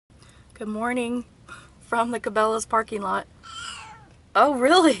Good morning from the Cabela's parking lot. Oh,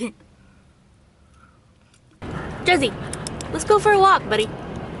 really? Jesse, let's go for a walk, buddy.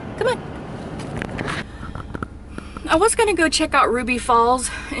 Come on. I was gonna go check out Ruby Falls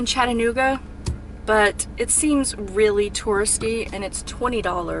in Chattanooga, but it seems really touristy and it's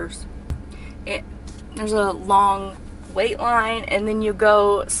 $20. There's a long wait line and then you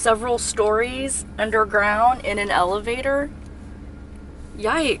go several stories underground in an elevator.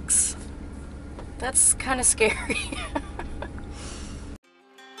 Yikes. That's kind of scary.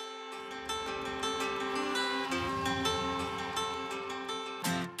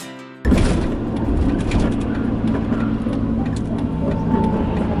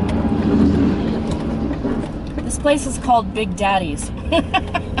 This place is called Big Daddy's.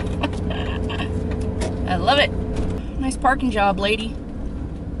 I love it. Nice parking job, lady.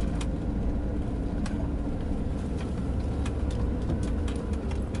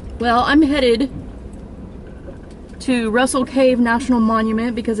 Well, I'm headed to Russell Cave Nat'l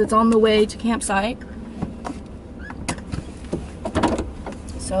Monument because it's on the way to campsite.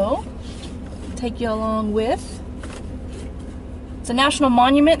 So, I'll take you along with. It's a national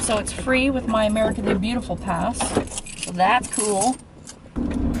monument, so it's free with my America the Beautiful pass. So that's cool.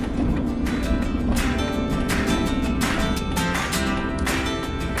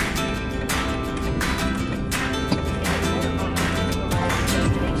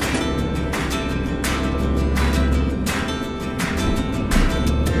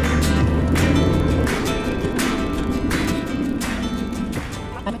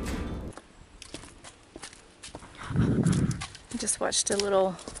 Just watched a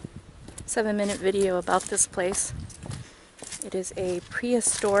little 7-minute video about this place. It is a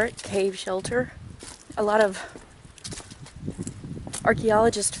prehistoric cave shelter. A lot of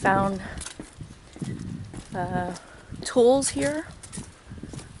archaeologists found tools here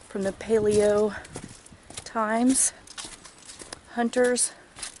from the Paleo times. Hunters.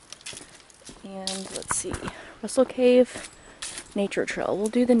 And let's see, Russell Cave Nature Trail. We'll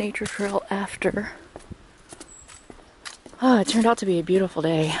do the nature trail after. Oh, it turned out to be a beautiful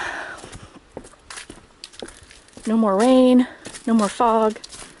day. No more rain, no more fog.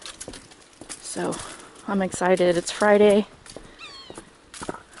 So I'm excited. It's Friday.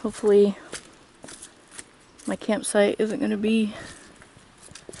 Hopefully my campsite isn't going to be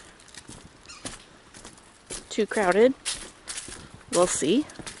too crowded. We'll see.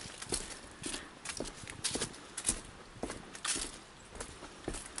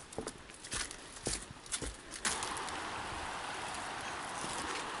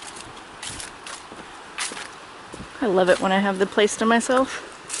 I love it when I have the place to myself.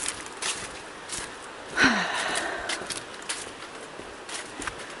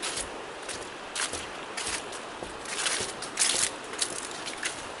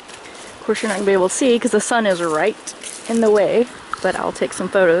 Of course, you're not going to be able to see because the sun is right in the way, but I'll take some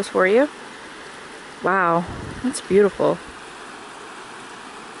photos for you. Wow, that's beautiful.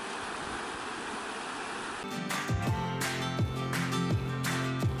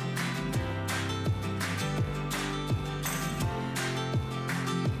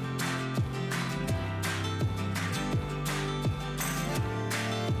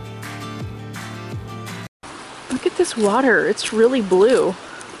 Look at this water, it's really blue.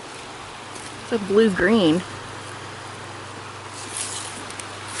 It's a blue-green.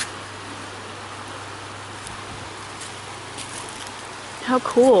 How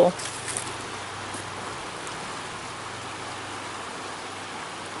cool.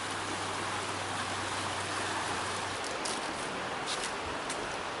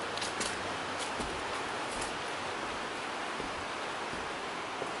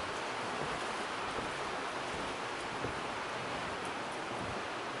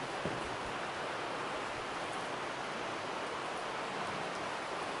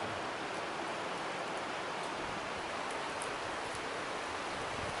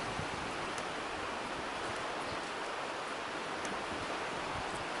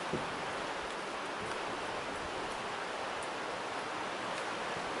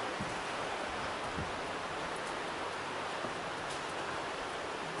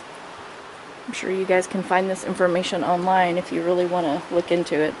 I'm sure you guys can find this information online if you really want to look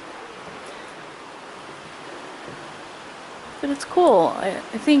into it. But it's cool. I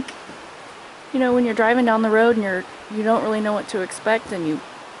think, you know, when you're driving down the road and you don't really know what to expect and you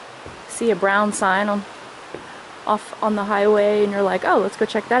see a brown sign off on the highway and you're like, oh, let's go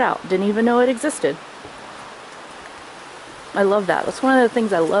check that out. Didn't even know it existed. I love that. That's one of the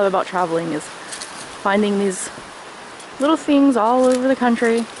things I love about traveling, is finding these little things all over the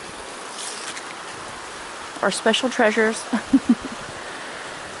country. Our special treasures.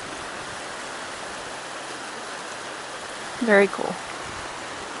 Very cool.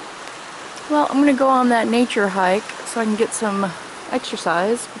 Well, I'm gonna go on that nature hike so I can get some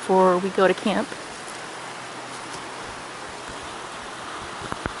exercise before we go to camp.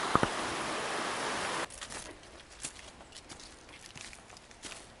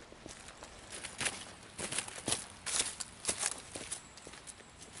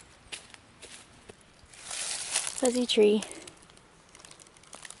 Fuzzy tree.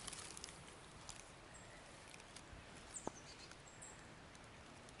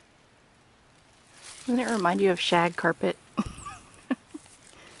 Doesn't it remind you of shag carpet?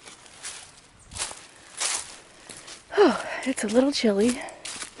 Oh, it's a little chilly.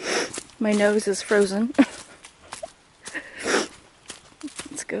 My nose is frozen.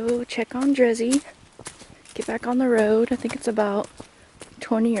 Let's go check on Dresden. Get back on the road. I think it's about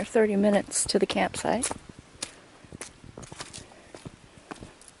 20 or 30 minutes to the campsite.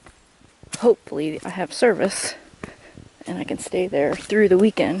 Hopefully I have service and I can stay there through the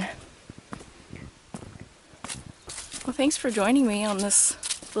weekend. Well, thanks for joining me on this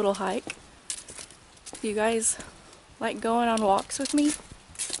little hike. Do you guys like going on walks with me?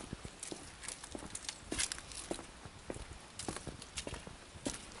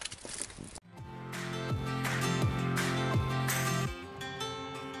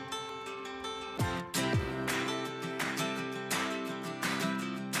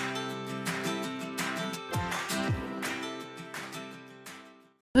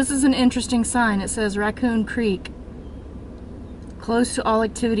 This is an interesting sign. It says Raccoon Creek. Closed to all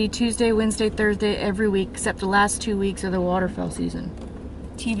activity Tuesday, Wednesday, Thursday, every week except the last 2 weeks of the waterfowl season.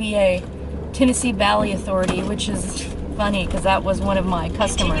 TVA, Tennessee Valley Authority, which is funny because that was one of my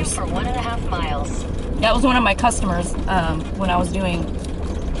customers. Continue for 1.5 miles. That was one of my customers when I was doing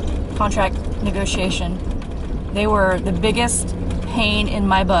contract negotiation. They were the biggest pain in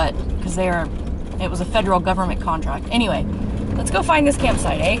my butt because it was a federal government contract. Anyway, let's go find this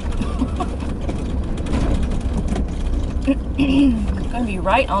campsite, eh? It's gonna be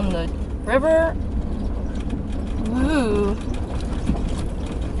right on the river. Woo!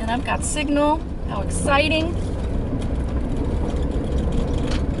 And I've got signal. How exciting!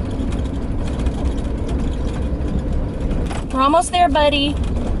 We're almost there, buddy.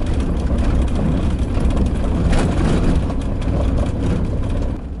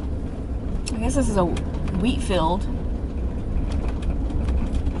 I guess this is a wheat field.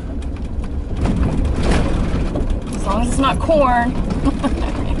 As long as it's not corn.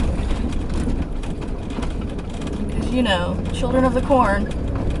 Because, you know, children of the corn.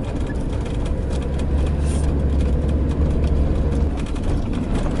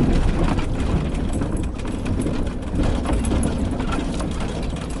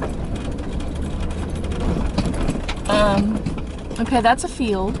 Okay, that's a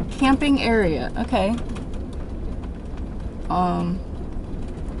field. Camping area. Okay.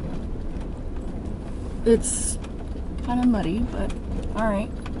 It's kind of muddy, but alright.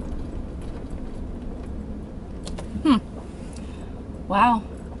 Wow.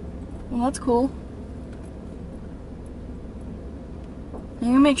 Well, that's cool. I'm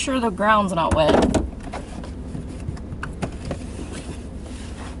gonna make sure the ground's not wet.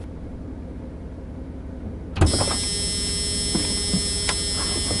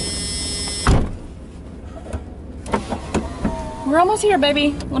 We're almost here,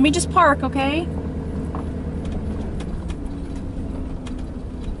 baby. Let me just park, okay?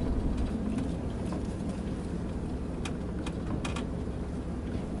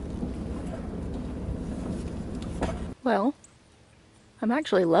 Well, I'm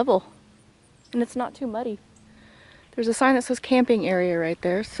actually level, and it's not too muddy. There's a sign that says camping area right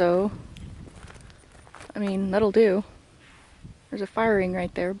there, so, I mean, that'll do. There's a fire ring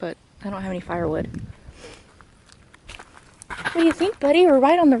right there, but I don't have any firewood. What do you think, buddy? We're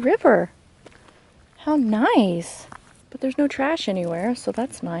right on the river. How nice. But there's no trash anywhere, so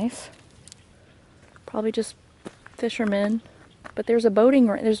that's nice. Probably just fishermen. But there's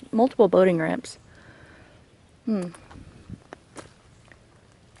there's multiple boating ramps. Well,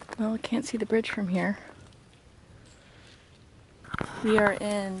 I can't see the bridge from here. We are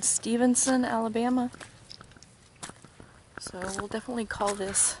in Stevenson, Alabama. So we'll definitely call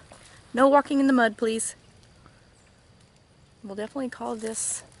this... No walking in the mud, please. We'll definitely call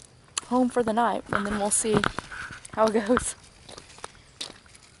this home for the night, and then we'll see how it goes.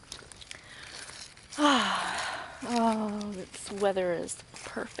 Oh, this weather is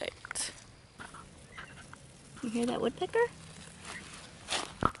perfect. You hear that woodpecker?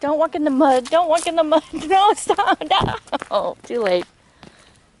 Don't walk in the mud. Don't walk in the mud. No, stop. No. Oh, too late.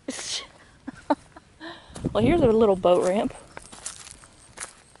 Well, here's a little boat ramp.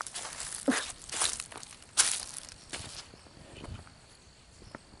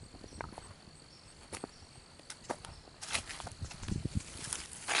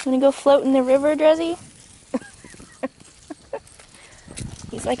 Wanna go float in the river, Dreszy?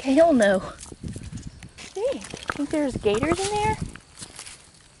 He's like, hell no. Hey, think there's gators in there?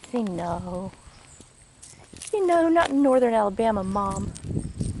 Say no. Say no, not in northern Alabama, Mom.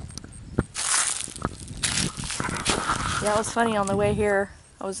 Yeah, it was funny on the way here.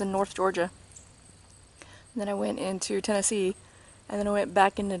 I was in North Georgia. And then I went into Tennessee. And then I went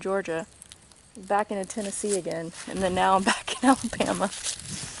back into Georgia. Back into Tennessee again. And then now I'm back in Alabama.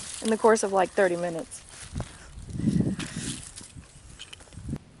 In the course of like 30 minutes.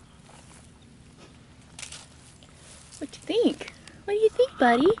 What you think? What do you think,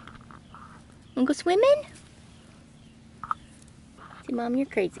 buddy? Wanna go swimming? See, Mom, you're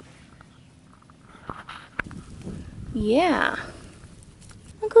crazy. Yeah.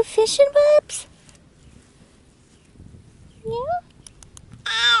 Wanna go fishing, bubs? Yeah?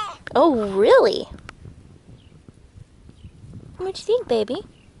 Oh, really? What you think, baby?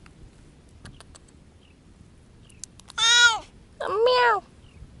 Meow.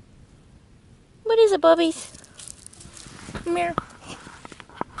 What is it, bubbies? Meow.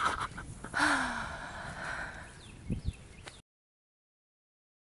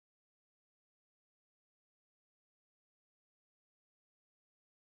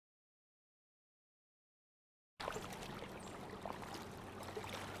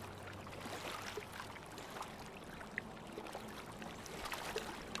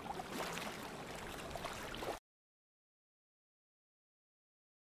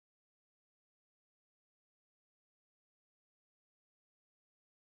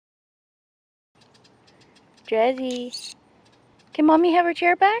 Dreszy. Can Mommy have her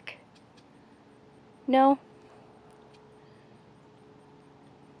chair back? No?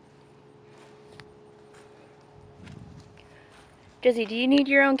 Dreszy, do you need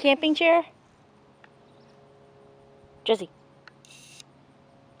your own camping chair? Dreszy.